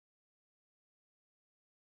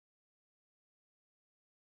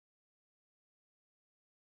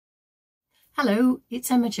Hello,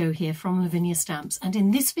 it's Emma Jo here from Lavinia Stamps, and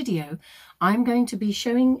in this video I'm going to be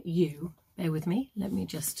showing you, bear with me, let me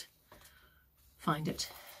just find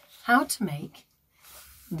it, how to make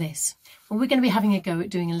this. Well, we're going to be having a go at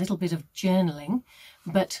doing a little bit of journaling,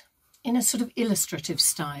 but in a sort of illustrative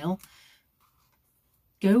style.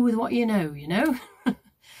 Go with what you know, you know?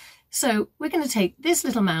 So we're going to take this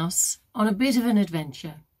little mouse on a bit of an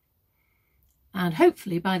adventure, and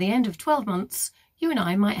hopefully by the end of 12 months you and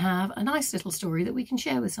I might have a nice little story that we can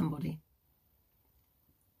share with somebody.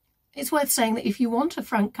 It's worth saying that if you want a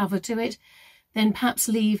front cover to it, then perhaps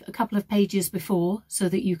leave a couple of pages before so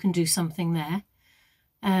that you can do something there.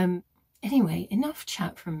 Anyway, enough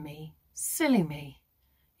chat from me. Silly me.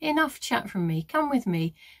 Enough chat from me. Come with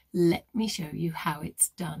me. Let me show you how it's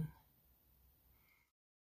done.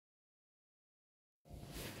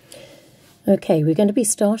 Okay, we're going to be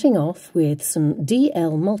starting off with some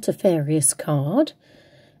DL Multifarious card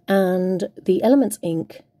and the Elements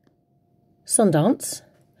Ink Sundance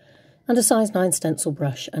and a size 9 stencil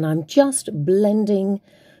brush, and I'm just blending,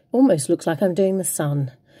 almost looks like I'm doing the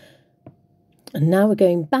sun. And now we're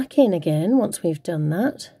going back in again once we've done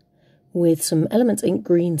that with some Elements Ink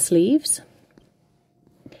Greensleeves,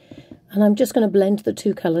 and I'm just going to blend the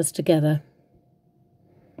two colours together.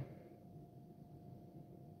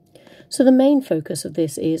 So the main focus of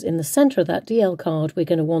this is in the centre of that DL card we're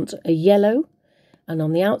going to want a yellow, and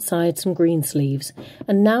on the outside some Greensleeves.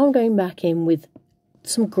 And now I'm going back in with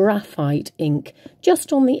some graphite ink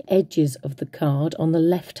just on the edges of the card on the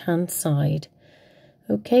left hand side.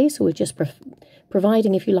 Okay, so we're just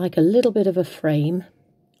providing, if you like, a little bit of a frame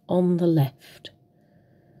on the left.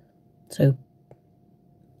 So,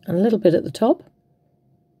 and a little bit at the top.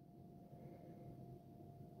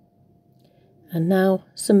 And now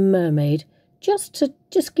some Mermaid, just to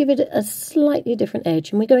give it a slightly different edge.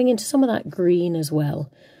 And we're going into some of that green as well.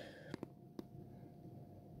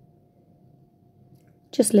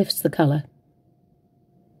 Just lifts the colour.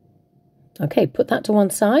 Okay, put that to one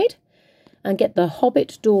side and get the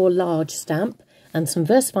Hobbit door large stamp and some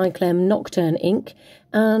Versafine Clair Nocturne ink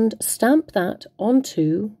and stamp that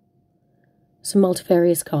onto some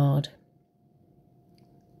Multifarious card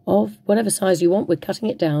of whatever size you want. We're cutting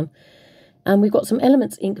it down. And we've got some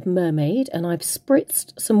Elements Ink Mermaid, and I've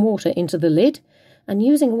spritzed some water into the lid, and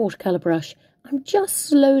using a watercolour brush I'm just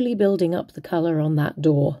slowly building up the colour on that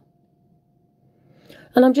door.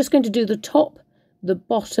 And I'm just going to do the top, the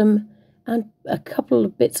bottom and a couple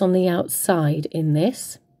of bits on the outside in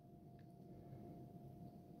this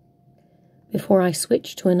before I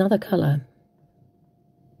switch to another colour.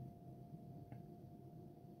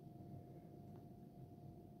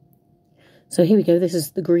 So here we go, this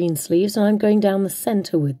is the Greensleeves, and I'm going down the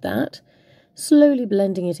centre with that, slowly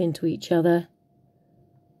blending it into each other.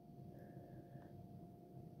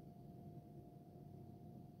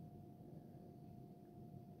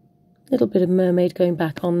 Little bit of Mermaid going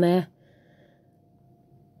back on there.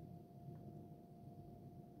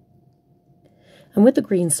 And with the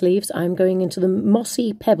Greensleeves, I'm going into the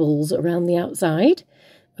mossy pebbles around the outside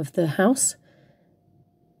of the house.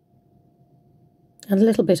 And a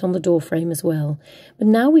little bit on the door frame as well. But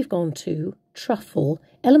now we've gone to Truffle,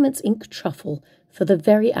 Elements Ink Truffle, for the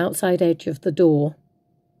very outside edge of the door.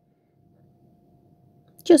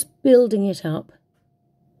 Just building it up.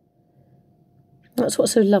 That's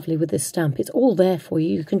what's so lovely with this stamp. It's all there for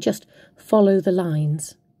you. You can just follow the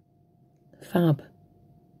lines. Fab.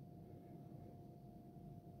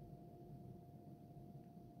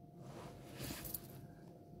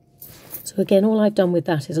 So again, all I've done with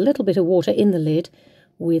that is a little bit of water in the lid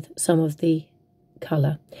with some of the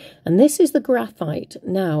colour. And this is the graphite.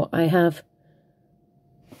 Now I have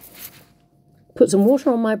put some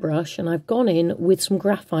water on my brush and I've gone in with some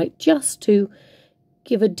graphite just to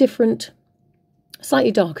give a different,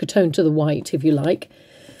 slightly darker tone to the white, if you like.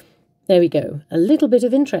 There we go. A little bit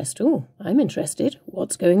of interest. Oh, I'm interested.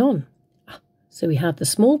 What's going on? So we have the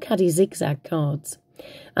small caddy zigzag cards.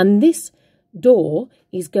 And this door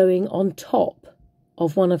is going on top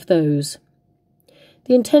of one of those.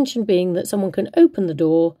 The intention being that someone can open the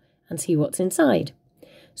door and see what's inside.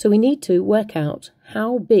 So we need to work out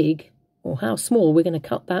how big or how small we're going to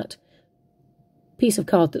cut that piece of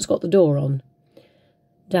card that's got the door on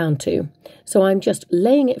down to. So I'm just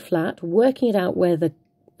laying it flat, working it out where the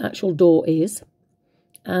actual door is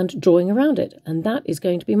and drawing around it. And that is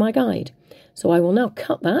going to be my guide. So I will now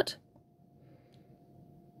cut that.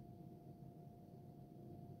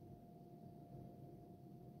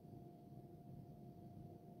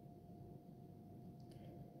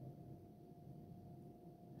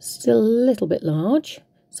 Still a little bit large,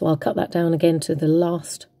 so I'll cut that down again to the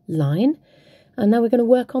last line, and now we're going to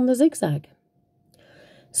work on the zigzag.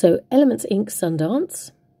 So Elements Ink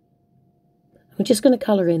Sundance. We're just going to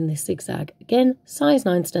colour in this zigzag. Again, size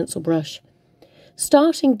 9 stencil brush.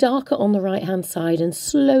 Starting darker on the right hand side and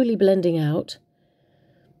slowly blending out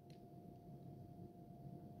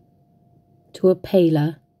to a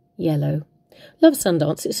paler yellow. Love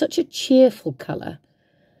Sundance, it's such a cheerful colour.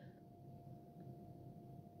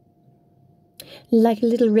 Like a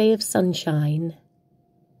little ray of sunshine.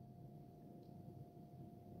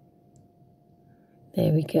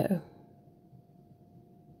 There we go.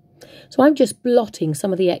 So I'm just blotting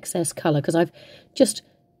some of the excess colour because I've just,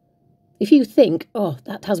 if you think, oh,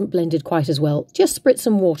 that hasn't blended quite as well, just spritz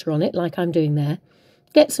some water on it like I'm doing there.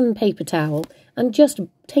 Get some paper towel and just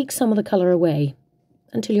take some of the colour away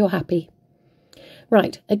until you're happy.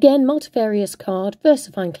 Right, again, Multifarious card,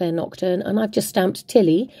 Versafine Clair Nocturne, and I've just stamped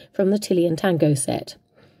Tilly from the Tilly and Tango set.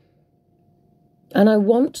 And I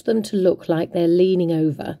want them to look like they're leaning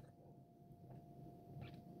over.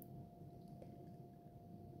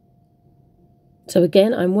 So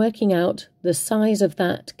again, I'm working out the size of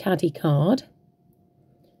that caddy card.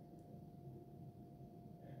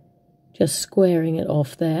 Just squaring it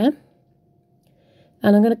off there.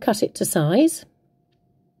 And I'm going to cut it to size.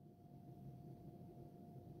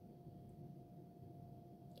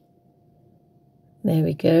 There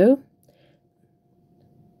we go.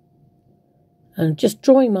 And just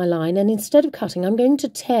drawing my line, and instead of cutting, I'm going to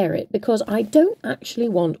tear it because I don't actually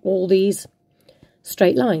want all these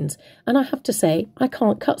straight lines. And I have to say, I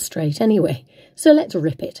can't cut straight anyway. So let's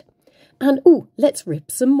rip it. And, ooh, let's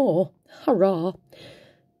rip some more. Hurrah!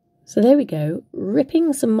 So there we go,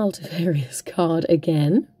 ripping some Multifarious card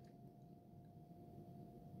again.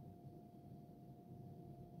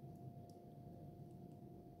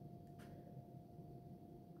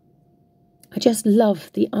 I just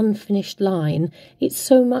love the unfinished line. It's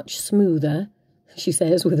so much smoother, she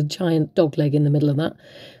says, with a giant dog leg in the middle of that.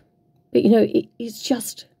 But, you know, it's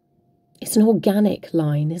just, it's an organic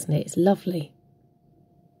line, isn't it? It's lovely.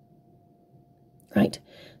 Right,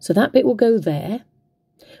 so that bit will go there.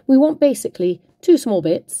 We want basically 2 small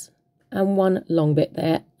bits and 1 long bit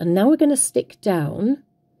there. And now we're going to stick down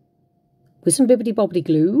with some bibbidi-bobbidi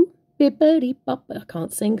glue. Bibbidi-bop, I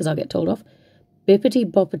can't sing because I'll get told off.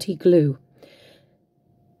 Bibbidi-bobbidi glue.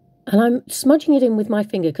 And I'm smudging it in with my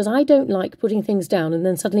finger because I don't like putting things down and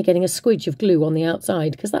then suddenly getting a squidge of glue on the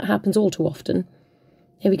outside because that happens all too often.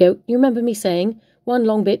 Here we go. You remember me saying 1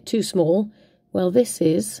 long bit, 2 small? Well, this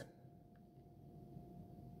is...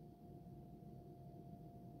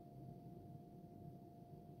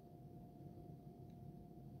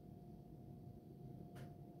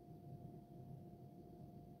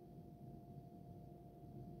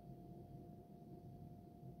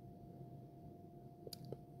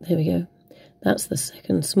 There we go. That's the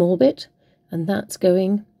second small bit, and that's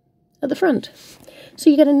going at the front. So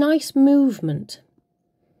you get a nice movement.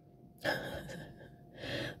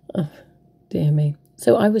 Oh, dear me.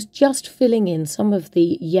 So I was just filling in some of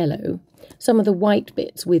the yellow, some of the white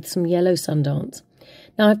bits with some yellow Sundance.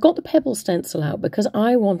 Now I've got the pebble stencil out because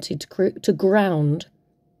I wanted to create a ground,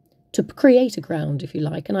 if you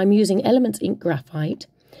like, and I'm using Elements Ink Graphite,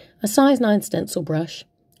 a size 9 stencil brush,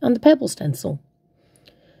 and the pebble stencil.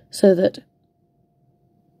 So that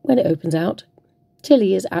when it opens out,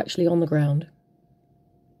 Tilly is actually on the ground.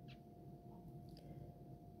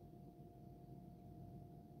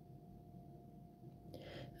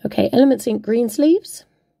 Okay, Elements Ink Greensleeves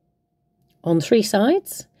on 3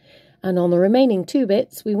 sides, and on the remaining 2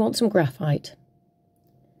 bits we want some graphite.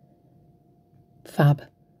 Fab.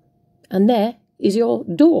 And there is your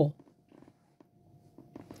door.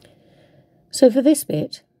 So for this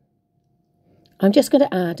bit, I'm just going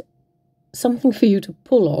to add something for you to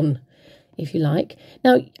pull on, if you like.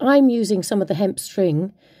 Now, I'm using some of the hemp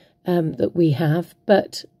string that we have,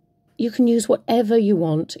 but you can use whatever you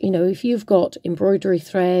want. You know, if you've got embroidery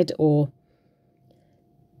thread or,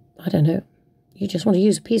 I don't know, you just want to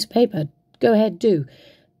use a piece of paper, go ahead, do.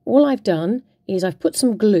 All I've done is I've put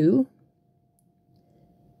some glue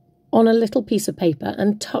on a little piece of paper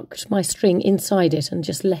and tucked my string inside it and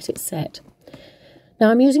just let it set. Now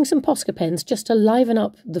I'm using some Posca pens just to liven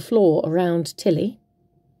up the floor around Tilly,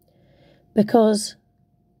 because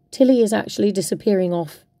Tilly is actually disappearing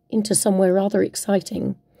off into somewhere rather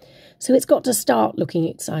exciting. So it's got to start looking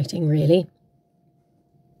exciting, really.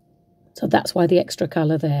 So that's why the extra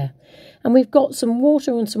colour there. And we've got some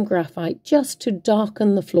water and some graphite just to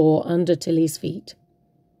darken the floor under Tilly's feet.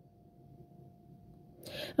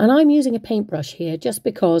 And I'm using a paintbrush here just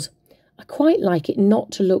because I quite like it not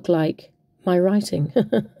to look like my writing.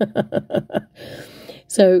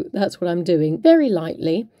 So that's what I'm doing, very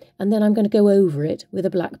lightly, and then I'm going to go over it with a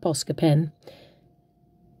black Posca pen.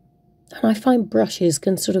 And I find brushes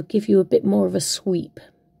can sort of give you a bit more of a sweep.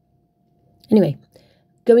 Anyway,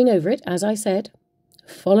 going over it, as I said,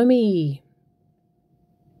 follow me.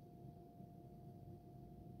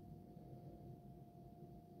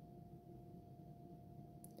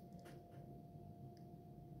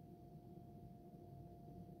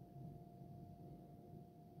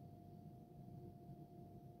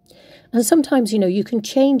 And sometimes, you know, you can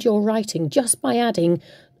change your writing just by adding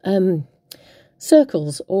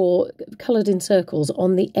circles or coloured in circles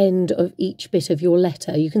on the end of each bit of your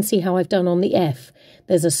letter. You can see how I've done on the F.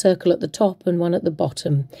 There's a circle at the top and one at the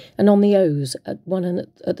bottom. And on the O's, one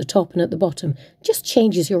at the top and at the bottom. Just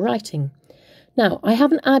changes your writing. Now, I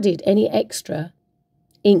haven't added any extra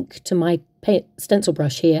ink to my stencil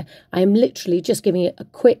brush here. I am literally just giving it a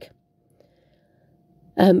quick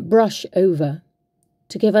brush over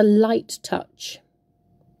to give a light touch.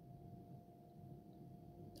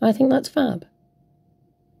 I think that's fab.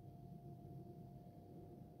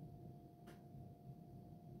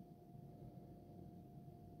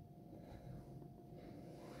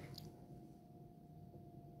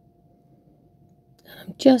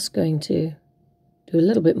 I'm just going to do a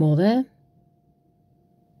little bit more there.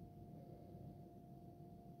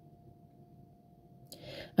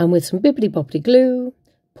 And with some bibbidi-bobbidi glue,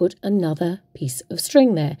 put another piece of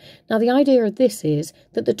string there. Now the idea of this is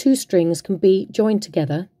that the two strings can be joined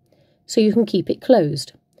together so you can keep it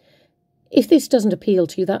closed. If this doesn't appeal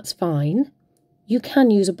to you, that's fine. You can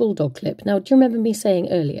use a bulldog clip. Now, do you remember me saying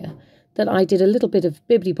earlier that I did a little bit of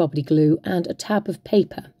bibbidi-bobbidi glue and a tab of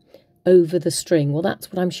paper over the string? Well,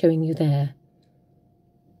 that's what I'm showing you there.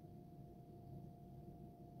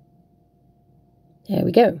 There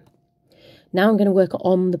we go. Now I'm going to work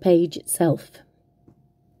on the page itself.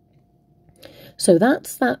 So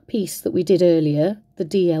that's that piece that we did earlier, the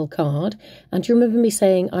DL card. And do you remember me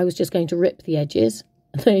saying I was just going to rip the edges?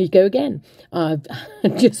 There you go again. I've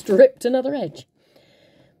just ripped another edge.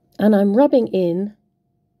 And I'm rubbing in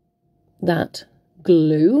that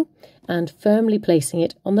glue and firmly placing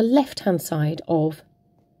it on the left-hand side of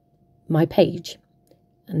my page.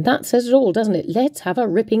 And that says it all, doesn't it? Let's have a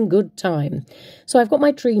ripping good time. So I've got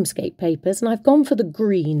my Dreamscape papers and I've gone for the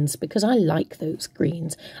greens because I like those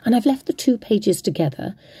greens. And I've left the two pages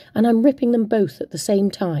together and I'm ripping them both at the same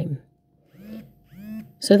time.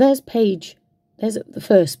 So there's the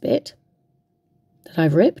first bit that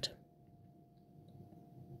I've ripped.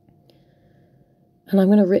 And I'm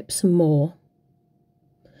going to rip some more.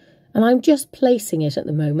 And I'm just placing it at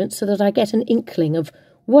the moment so that I get an inkling of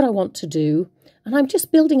what I want to do. And I'm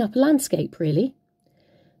just building up a landscape, really.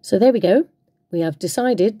 So there we go. We have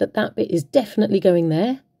decided that that bit is definitely going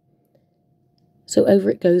there. So over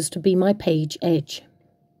it goes to be my page edge.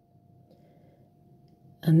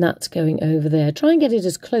 And that's going over there. Try and get it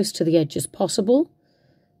as close to the edge as possible.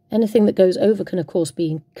 Anything that goes over can, of course,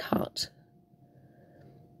 be cut.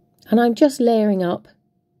 And I'm just layering up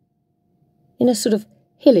in a sort of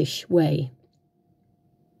hillish way.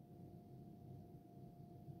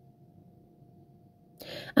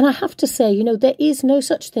 And I have to say, you know, there is no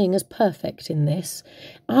such thing as perfect in this.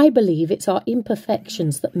 I believe it's our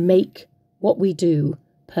imperfections that make what we do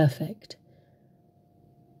perfect.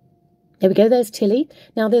 There we go, there's Tilly.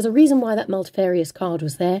 Now, there's a reason why that Multifarious card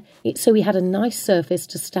was there. It's so we had a nice surface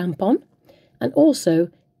to stamp on. And also,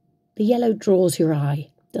 the yellow draws your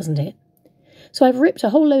eye, doesn't it? So I've ripped a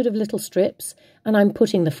whole load of little strips, and I'm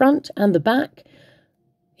putting the front and the back.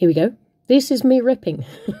 Here we go. This is me ripping.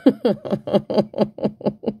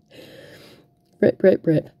 Rip, rip,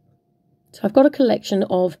 rip. So I've got a collection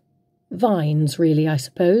of vines, really, I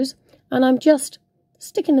suppose. And I'm just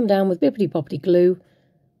sticking them down with bibbidi-bobbidi glue.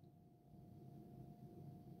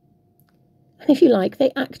 And if you like,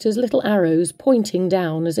 they act as little arrows pointing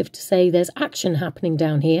down as if to say there's action happening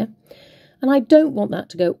down here. And I don't want that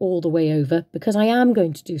to go all the way over because I am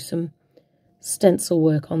going to do some stencil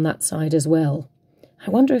work on that side as well. I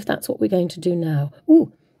wonder if that's what we're going to do now.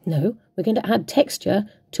 Ooh, no, we're going to add texture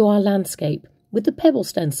to our landscape with the pebble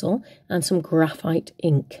stencil and some graphite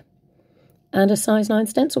ink and a size 9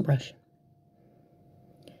 stencil brush.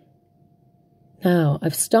 Now,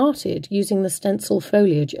 I've started using the stencil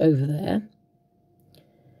foliage over there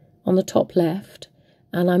on the top left,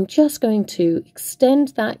 and I'm just going to extend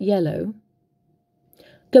that yellow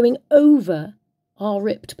going over our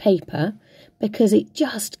ripped paper because it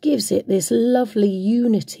just gives it this lovely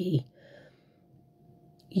unity.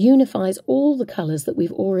 Unifies all the colours that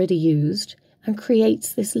we've already used and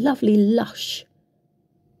creates this lovely lush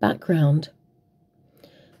background.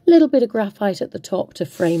 A little bit of graphite at the top to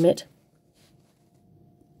frame it.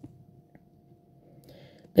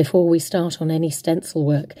 before we start on any stencil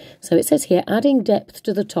work. So it says here, adding depth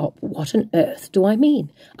to the top. What on earth do I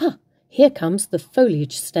mean? Ah, here comes the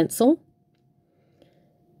Foliage stencil.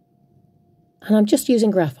 And I'm just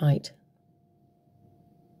using graphite.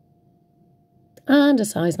 And a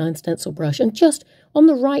size 9 stencil brush. And just on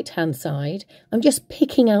the right-hand side, I'm just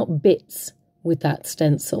picking out bits with that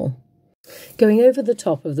stencil, going over the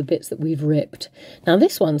top of the bits that we've ripped. Now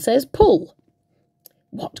this one says pull.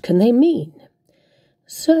 What can they mean?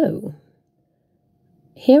 So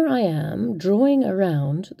here I am drawing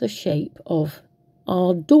around the shape of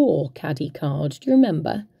our door caddy card. Do you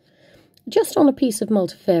remember? Just on a piece of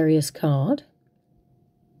Multifarious card.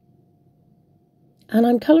 And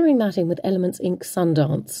I'm colouring that in with Elements Ink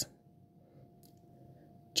Sundance.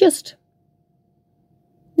 Just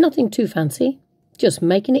nothing too fancy, just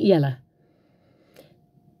making it yellow.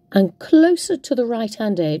 And closer to the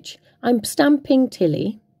right-hand edge, I'm stamping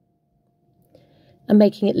Tilly and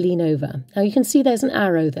making it lean over. Now you can see there's an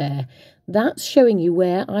arrow there. That's showing you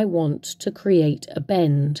where I want to create a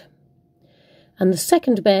bend. And the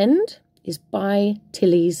second bend is by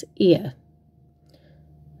Tilly's ear.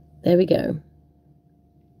 There we go.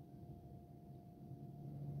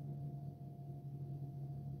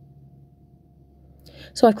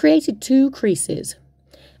 So I've created 2 creases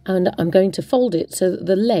and I'm going to fold it so that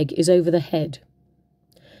the leg is over the head.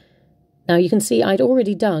 Now you can see I'd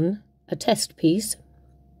already done a test piece,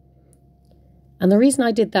 and the reason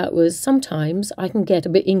I did that was sometimes I can get a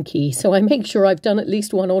bit inky, so I make sure I've done at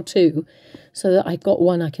least 1 or 2 so that I've got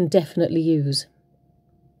one I can definitely use.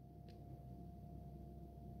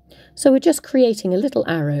 So we're just creating a little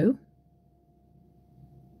arrow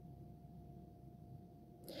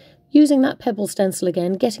using that pebble stencil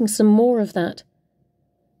again, getting some more of that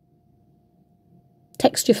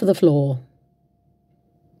texture for the floor.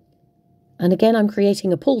 And again, I'm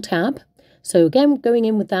creating a pull tab. So again, going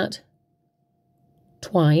in with that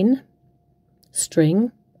twine,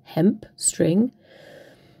 string, hemp, string,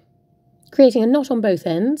 creating a knot on both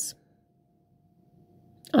ends.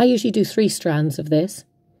 I usually do 3 strands of this.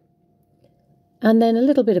 And then a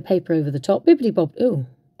little bit of paper over the top. Bibbidi bob. Oh,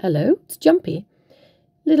 hello, it's jumpy.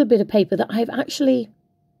 Little bit of paper that I've actually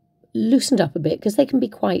loosened up a bit because they can be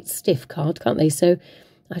quite stiff card, can't they? So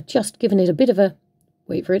I've just given it a bit of a,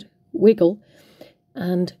 wait for it, wiggle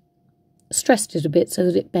and stressed it a bit so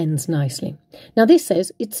that it bends nicely. Now this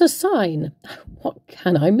says it's a sign. What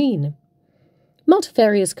can I mean?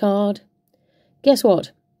 Multifarious card. Guess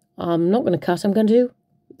what? I'm not going to cut. I'm going to do,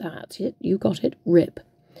 that's it, you got it, rip.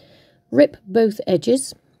 Rip both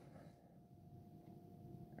edges.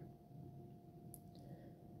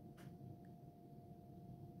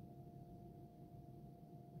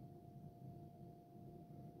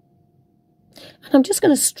 And I'm just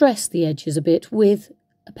going to stress the edges a bit with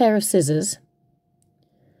a pair of scissors.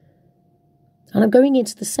 And I'm going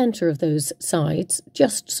into the centre of those sides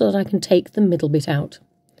just so that I can take the middle bit out.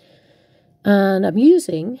 And I'm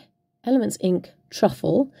using Elements Ink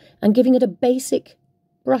Truffle and giving it a basic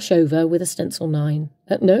brush over with a stencil 9.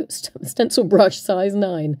 No, stencil brush size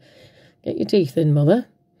 9. Get your teeth in, mother.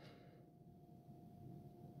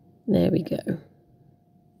 There we go.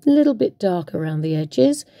 A little bit dark around the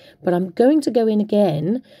edges, but I'm going to go in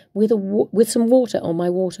again with some water on my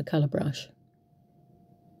watercolour brush.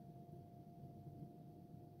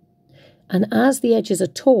 And as the edges are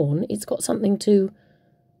torn, it's got something to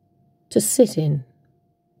sit in.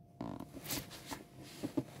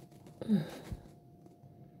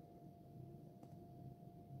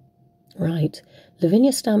 Right,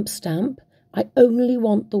 Lavinia stamp. I only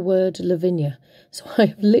want the word Lavinia, so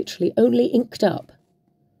I've literally only inked up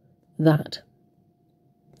that.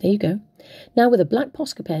 There you go. Now with a black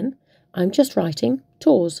Posca pen, I'm just writing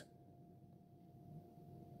Tours.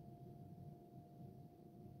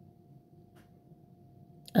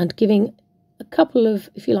 And giving a couple of,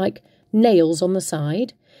 if you like, nails on the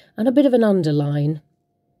side and a bit of an underline.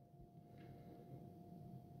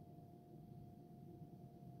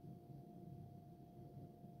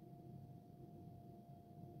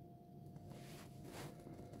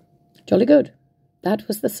 Jolly good. That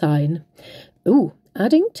was the sign. Ooh,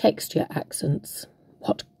 adding texture accents.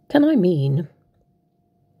 What can I mean?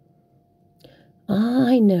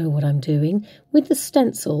 I know what I'm doing. With the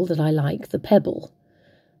stencil that I like, the pebble,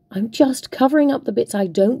 I'm just covering up the bits I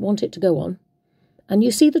don't want it to go on. And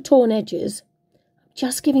you see the torn edges?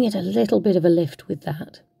 Just giving it a little bit of a lift with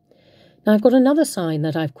that. Now I've got another sign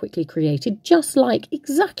that I've quickly created,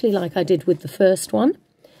 exactly like I did with the first one.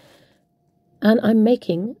 And I'm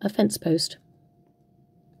making a fence post.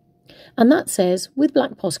 And that says, with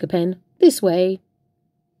black Posca pen, this way.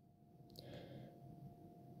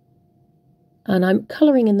 And I'm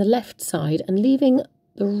colouring in the left side and leaving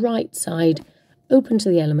the right side open to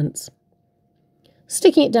the elements.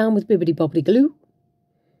 Sticking it down with bibbidi bobbidi glue.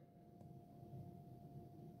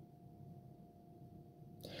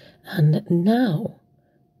 And now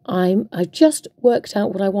I've just worked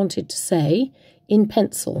out what I wanted to say in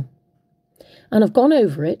pencil. And I've gone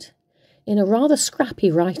over it in a rather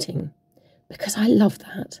scrappy writing, because I love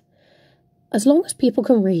that. As long as people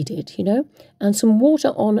can read it, you know, and some water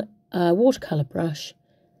on a watercolour brush,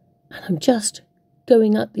 and I'm just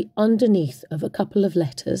going at the underneath of a couple of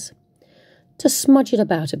letters to smudge it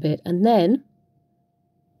about a bit. And then,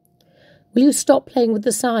 will you stop playing with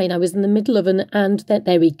the sign? I was in the middle of an and then,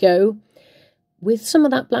 there we go. With some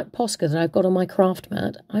of that black Posca that I've got on my craft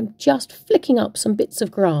mat, I'm just flicking up some bits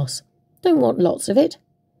of grass. Don't want lots of it.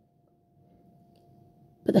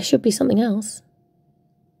 But there should be something else.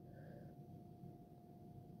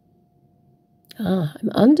 I'm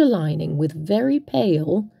underlining with very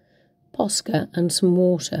pale Posca and some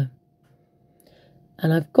water.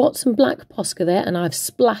 And I've got some black Posca there and I've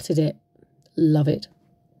splattered it. Love it.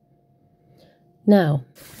 Now,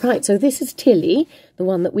 right, so this is Tilly, the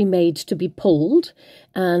one that we made to be pulled.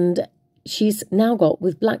 And she's now got,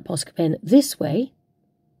 with black Posca pen, this way.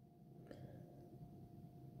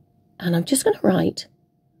 And I'm just going to write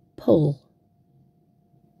pull.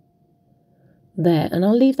 There, and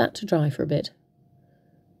I'll leave that to dry for a bit.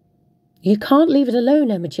 You can't leave it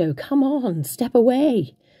alone, Emma Jo. Come on, step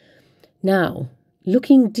away. Now,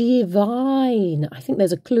 looking divine. I think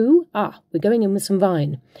there's a clue. We're going in with some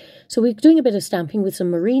vine. So we're doing a bit of stamping with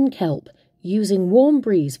some marine kelp using Warm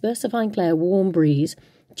Breeze, Versafine Clair Warm Breeze,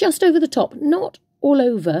 just over the top, not all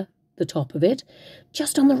over the top of it,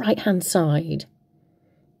 just on the right-hand side.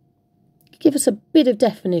 Give us a bit of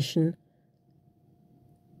definition.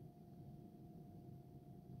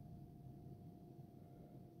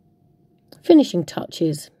 Finishing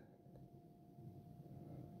touches.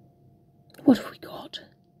 What have we got?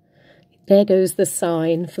 There goes the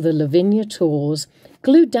sign for the Lavinia Tours,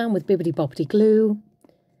 glued down with bibbidi bobbidi glue.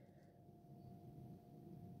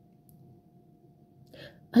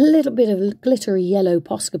 A little bit of glittery yellow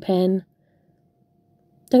Posca pen.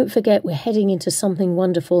 Don't forget, we're heading into something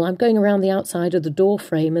wonderful. I'm going around the outside of the door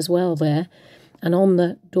frame as well there, and on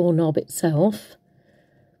the doorknob itself,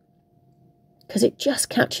 because it just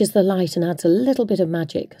catches the light and adds a little bit of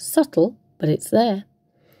magic. Subtle, but it's there.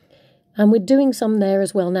 And we're doing some there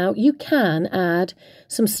as well. Now, you can add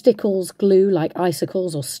some stickles glue like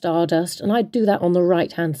icicles or stardust, and I'd do that on the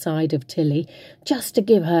right-hand side of Tilly, just to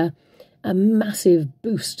give her a massive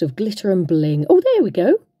boost of glitter and bling. Oh, there we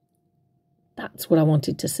go. That's what I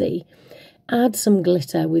wanted to see. Add some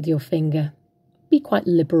glitter with your finger. Be quite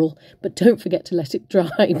liberal, but don't forget to let it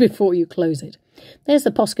dry before you close it. There's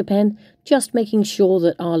the Posca pen, just making sure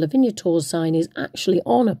that our Lavinia Tours sign is actually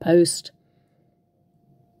on a post.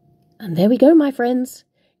 And there we go, my friends.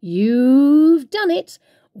 You've done it.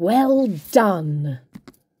 Well done.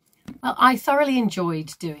 Well, I thoroughly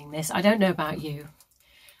enjoyed doing this. I don't know about you.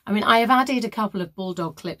 I mean, I have added a couple of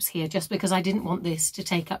bulldog clips here just because I didn't want this to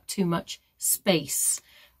take up too much space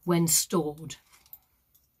when stored.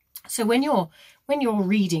 So when you're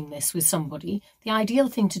reading this with somebody, the ideal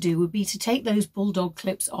thing to do would be to take those bulldog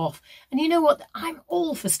clips off. And you know what? I'm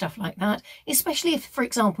all for stuff like that, especially if, for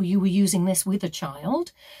example, you were using this with a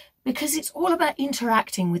child, because it's all about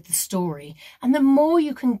interacting with the story. And the more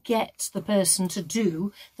you can get the person to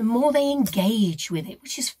do, the more they engage with it,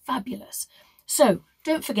 which is fabulous. So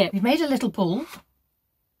don't forget, we've made a little pull,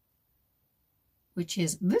 which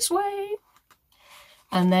is this way.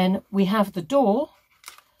 And then we have the door.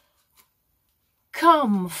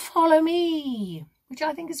 Come, follow me, which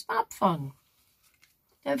I think is fab fun.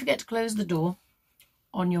 Don't forget to close the door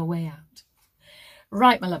on your way out.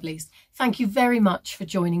 Right, my lovelies, thank you very much for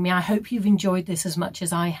joining me. I hope you've enjoyed this as much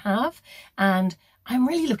as I have, and I'm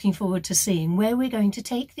really looking forward to seeing where we're going to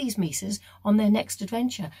take these Mises on their next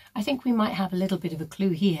adventure. I think we might have a little bit of a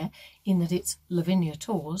clue here in that it's Lavinia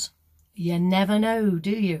Tours. You never know,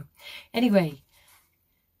 do you? Anyway,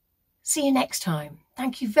 see you next time.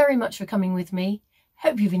 Thank you very much for coming with me.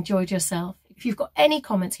 Hope you've enjoyed yourself. If you've got any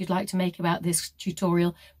comments you'd like to make about this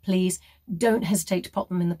tutorial, please don't hesitate to pop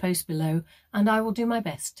them in the post below, and I will do my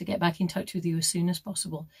best to get back in touch with you as soon as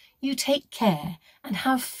possible. You take care and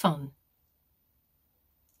have fun.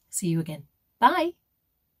 See you again. Bye.